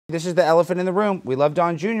This is the elephant in the room. We love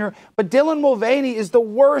Don Jr., but Dylan Mulvaney is the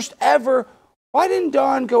worst ever. Why didn't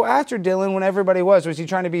Don go after Dylan when everybody was? Was he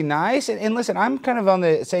trying to be nice? And listen, I'm kind of on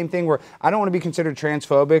the same thing where I don't want to be considered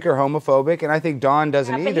transphobic or homophobic, and I think Don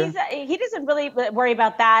doesn't either. He doesn't really worry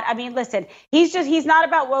about that. I mean, listen, he's not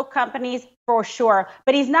about woke companies for sure,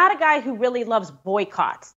 but he's not a guy who really loves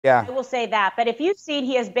boycotts. Yeah. I will say that. But if you've seen,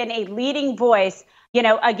 he has been a leading voice,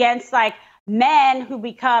 against like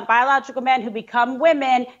biological men who become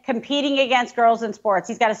women competing against girls in sports.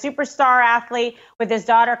 He's got a superstar athlete with his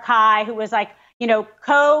daughter Kai, who was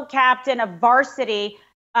co-captain of varsity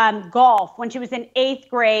golf when she was in 8th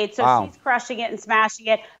grade. So She's crushing it and smashing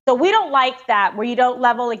it. So we don't like that, where you don't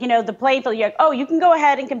level, the playing field. You're like, oh, you can go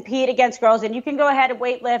ahead and compete against girls, and you can go ahead and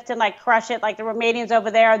weightlift and crush it like the Romanians over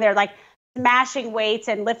there, and they're smashing weights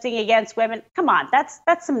and lifting against women. Come on, that's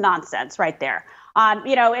some nonsense right there.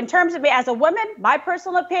 In terms of me as a woman, my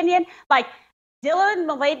personal opinion, Dylan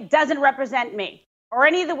Mulvaney doesn't represent me or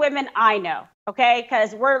any of the women I know, okay?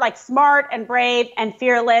 Because we're smart and brave and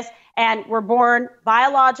fearless, and we're born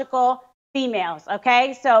biological females,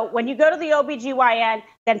 okay? So when you go to the OBGYN,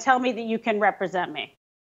 then tell me that you can represent me.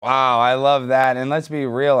 Wow, I love that. And let's be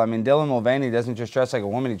real. I mean, Dylan Mulvaney doesn't just dress like a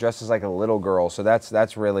woman; he dresses like a little girl. So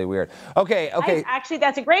that's really weird. Okay. Actually,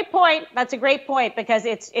 that's a great point. That's a great point, because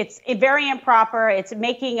it's very improper. It's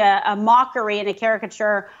making a mockery and a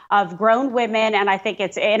caricature of grown women, and I think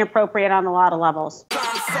it's inappropriate on a lot of levels.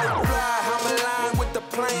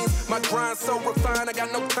 My grind so refined, I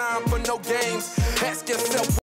got no time for no games. Ask yourself.